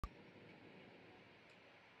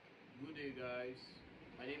Hey guys,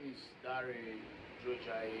 my name is Dare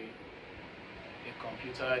Drojaye, a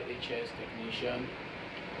computer HS technician.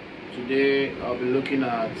 Today I'll be looking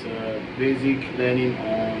at basic learning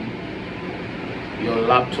on your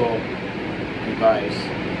laptop device.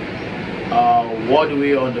 What do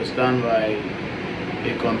we understand by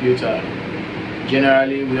a computer?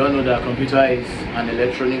 Generally, we all know that a computer is an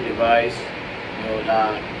electronic device,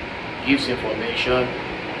 that gives information,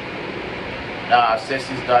 that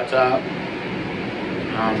accesses data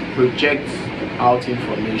and projects out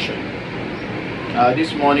information.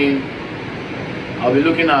 This morning I'll be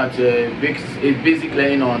looking at a basic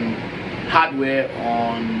learning on hardware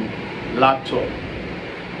on laptop.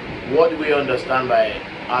 What do we understand by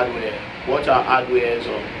hardware? What are hardwares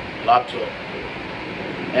on laptop?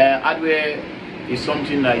 Hardware is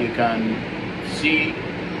something that you can see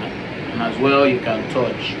and as well you can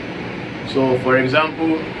touch. So for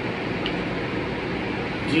example,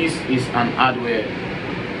 this is an hardware.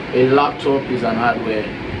 A laptop is an hardware.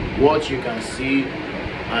 What you can see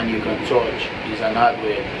and you can touch is an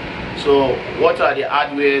hardware. So what are the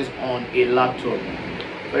hardwares on a laptop?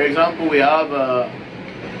 For example, we have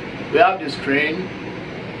the screen,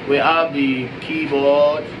 we have the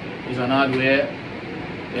keyboard is an hardware,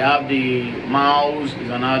 we have the mouse is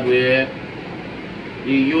an hardware,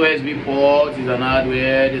 the USB port is an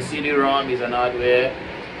hardware, the CD-ROM is an hardware,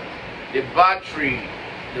 the battery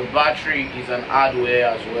is an hardware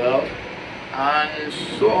as well, and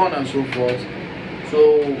so on and so forth.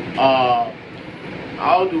 So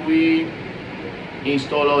how do we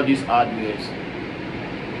install all these hardwares?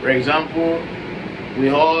 For example, we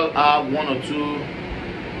all have one or two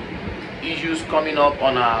issues coming up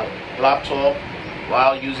on our laptop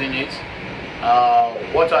while using it.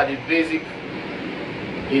 What are the basic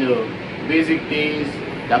things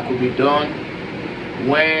that could be done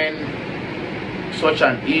when such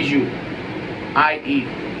an issue, i.e.,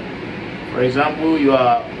 for example, you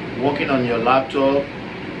are working on your laptop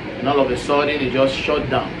and all of a sudden it just shut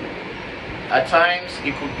down? At times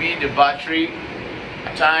it could be the battery.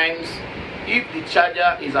 At times, if the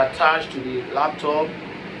charger is attached to the laptop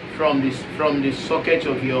from the socket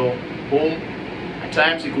of your home, at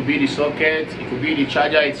times it could be the socket, it could be the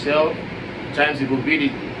charger itself, at times it could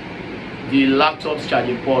be the laptop's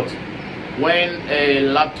charging port. When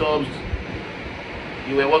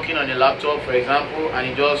you were working on a laptop, for example, and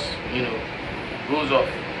it just goes off.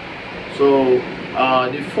 So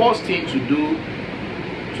the first thing to do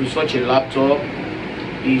to such a laptop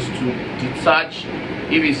is to detach.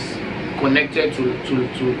 If it's connected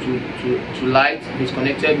to light, if it's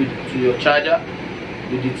connected to your charger,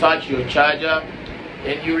 you detach your charger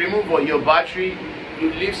and you remove your battery.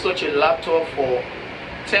 You leave such a laptop for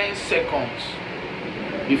 10 seconds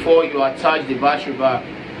before you attach the battery back.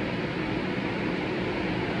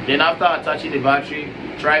 Then after attaching the battery,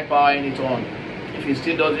 try powering it on. If it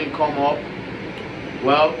still doesn't come up,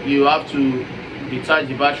 well, you have to detach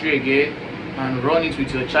the battery again and run it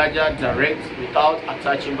with your charger direct without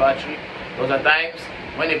attaching battery. Because at times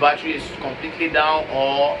when the battery is completely down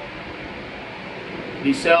or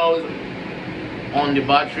the cells on the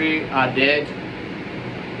battery are dead,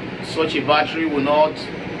 such a battery will not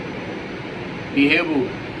be able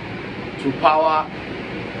to power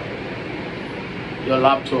your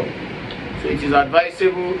laptop. So it is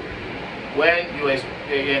advisable when you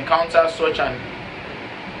encounter such an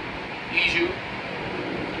issue,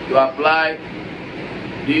 you apply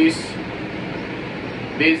this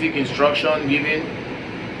basic instruction given.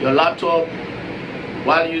 Your laptop,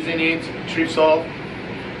 while using it, trips off.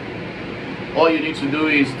 All you need to do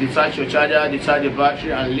is detach your charger, detach the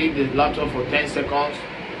battery, and leave the laptop for 10 seconds,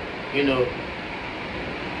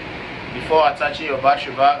 before attaching your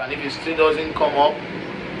battery back. And if it still doesn't come up,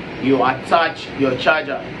 you attach your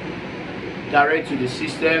charger direct to the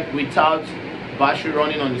system without battery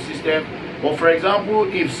running on the system. But for example,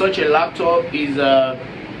 if such a laptop is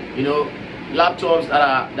laptops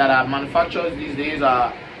that are manufactured these days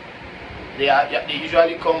they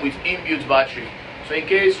usually come with inbuilt battery. So in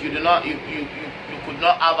case you could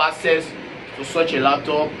not have access to such a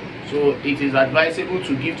laptop, so it is advisable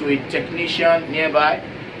to give to a technician nearby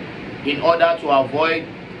in order to avoid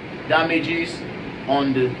damages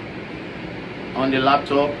on the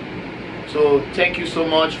laptop. So thank you so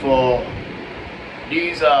much for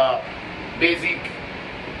these basic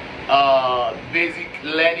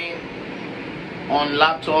learning on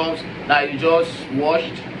laptops that you just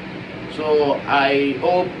watched. So I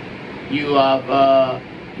hope you have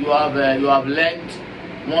learned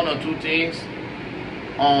one or two things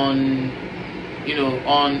on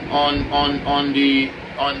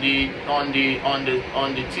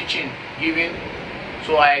the teaching given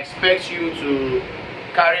So I expect you to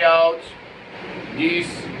carry out this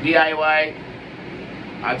DIY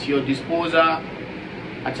at your disposal.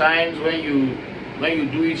 At times when you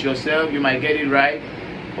do it yourself, you might get it right,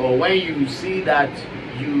 or when you see that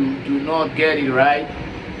you do not get it right,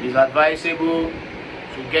 it's advisable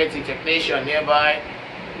to get a technician nearby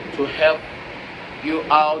to help you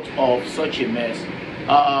out of such a mess.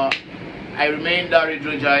 I remain Dari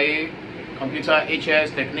Drojaye, computer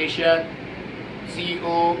HS technician,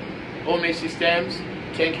 CEO, Ome Systems.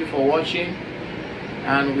 Thank you for watching,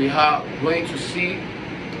 and we are going to sit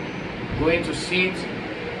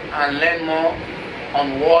and learn more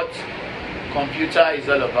on what computer is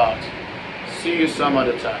all about. See you some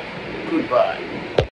other time. Goodbye.